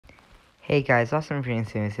Hey guys,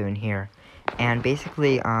 Awesome77 here, and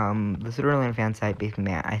basically, the Sutherland fan site,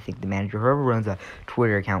 basically, I think the manager, whoever runs a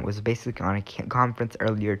Twitter account, was basically on a conference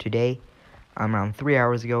earlier today, around 3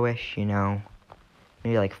 hours ago-ish, maybe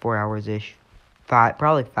like 4 hours-ish,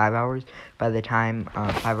 probably 5 hours by the time,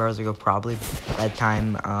 5 hours ago, probably, by the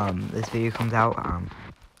time, this video comes out,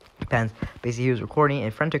 depends. Basically, he was recording, and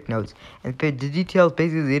a friend took notes, and the details,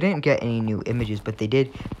 basically, they didn't get any new images, but they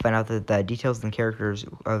did find out that the details and characters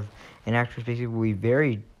of an actress basically will be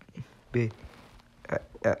very big,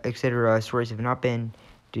 etc. Stories have not been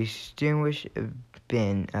distinguished,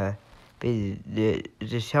 been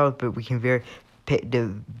just held, but we can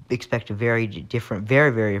expect a very different,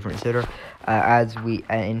 very different Sutter, as we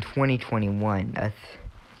in 2021.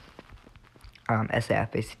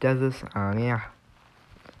 SF basically does this. Yeah.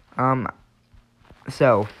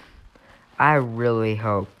 So I really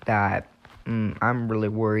hope that I'm really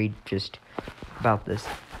worried just about this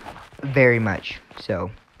very much. So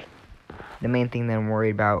the main thing that I'm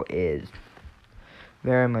worried about is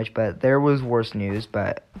very much, but there was worse news,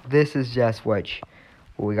 but this is just what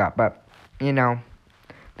we got. But the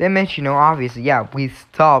image, obviously, yeah, we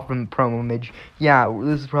saw from the promo image, yeah,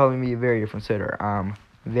 this is probably gonna be a very different Sutter.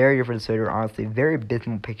 Very different Sutter, honestly, very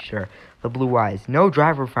abysmal picture. The blue eyes, no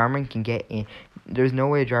driver fireman can get in. There's no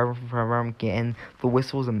way a driver fireman can get in. The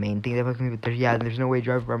whistle is the main thing that bugs me, but there's no way a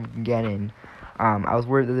driver fireman can get in. I was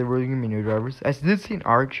worried that there were really gonna be no drivers. I did see an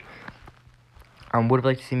arch. Would have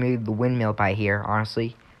liked to see maybe the windmill by here,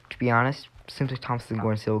 honestly. To be honest, seems like Thompson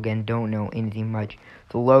going still again. Don't know anything much.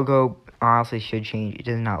 The logo honestly should change. It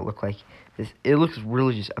does not look like this. It looks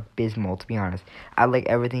really just abysmal, to be honest. I'd like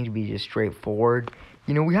everything to be just straightforward.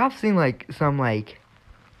 We have seen some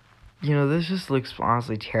this just looks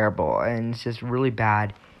honestly terrible, and it's just really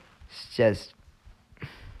bad. It's just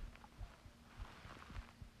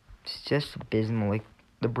abysmal. Like,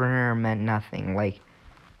 the Brenner meant nothing.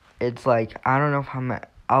 It's like, I don't know if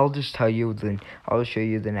I'll just tell you, then I'll show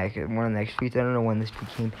you one of the next tweets. I don't know when this tweet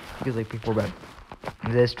came, because before, but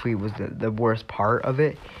this tweet was the worst part of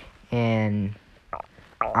it, and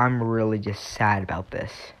I'm really just sad about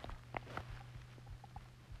this.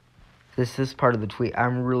 This part of the tweet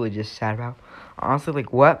I'm really just sad about. Honestly,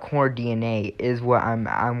 what core DNA is what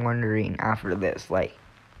I'm wondering after this.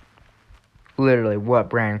 Literally, what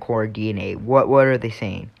brand core DNA? What are they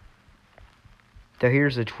saying? So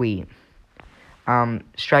here's the tweet.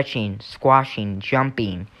 Stretching, squashing,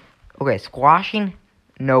 jumping. Okay, squashing,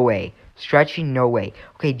 no way. Stretching, no way.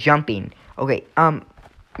 Okay, jumping. Okay,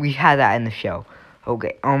 we had that in the show.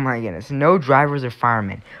 Okay, oh my goodness. No drivers or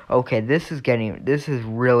firemen. Okay, this is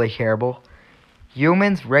really terrible.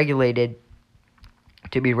 Humans regulated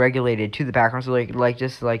to be regulated to the background, so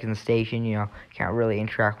just like in the station, can't really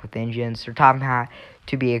interact with engines. Their top hat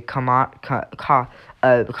to be a comedic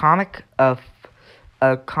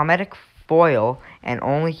foil, and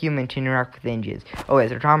only human to interact with engines. Okay,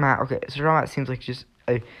 so top hat. Okay, so top hat seems like just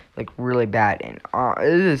really bad, and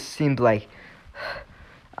it just seems like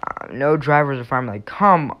no drivers or firemen.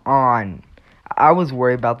 Come on. I was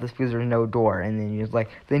worried about this because there's no door, and then the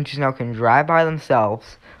engines now can drive by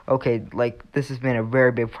themselves. Okay, this has been a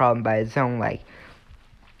very big problem by its own,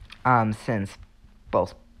 since,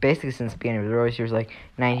 basically since the beginning of the road years,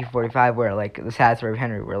 1945, where, the sad story of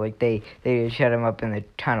Henry, where, they shut him up in the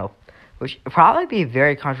tunnel, which would probably be a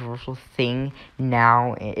very controversial thing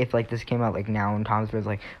now, if, this came out, now in Tom's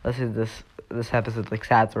River, let's say this episode,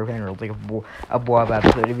 sad story of Henry, a blow-up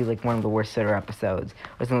episode. It'd be one of the worst Sutter episodes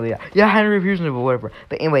or something like that. Yeah, Henry appears in it, but whatever.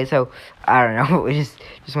 But anyway, so I don't know. just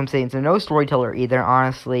what I'm saying. So no storyteller either.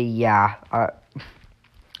 Honestly, yeah. I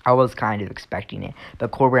was kind of expecting it.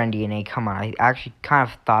 But core brand DNA, come on. I actually kind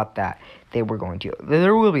of thought that they were going to.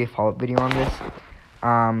 There will be a follow-up video on this.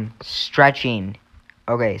 Stretching.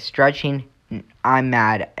 Okay, stretching. I'm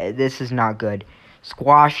mad. This is not good.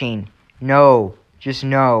 Squashing. No. Just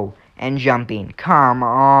no. And jumping. Come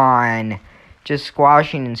on. Just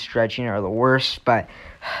squashing and stretching are the worst, but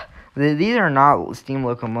these are not steam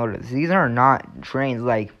locomotives. These are not trains.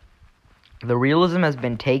 The realism has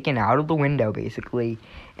been taken out of the window, basically,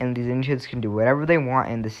 and these engines can do whatever they want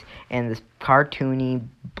in this cartoony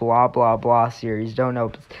blah blah blah series. Don't know,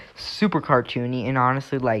 it's super cartoony, and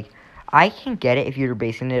honestly, I can get it if you're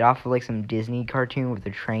basing it off of some Disney cartoon with a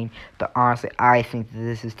train, but honestly, I think that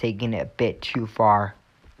this is taking it a bit too far.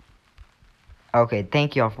 Okay,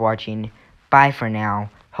 thank you all for watching. Bye for now.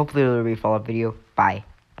 Hopefully there will be a follow-up video. Bye.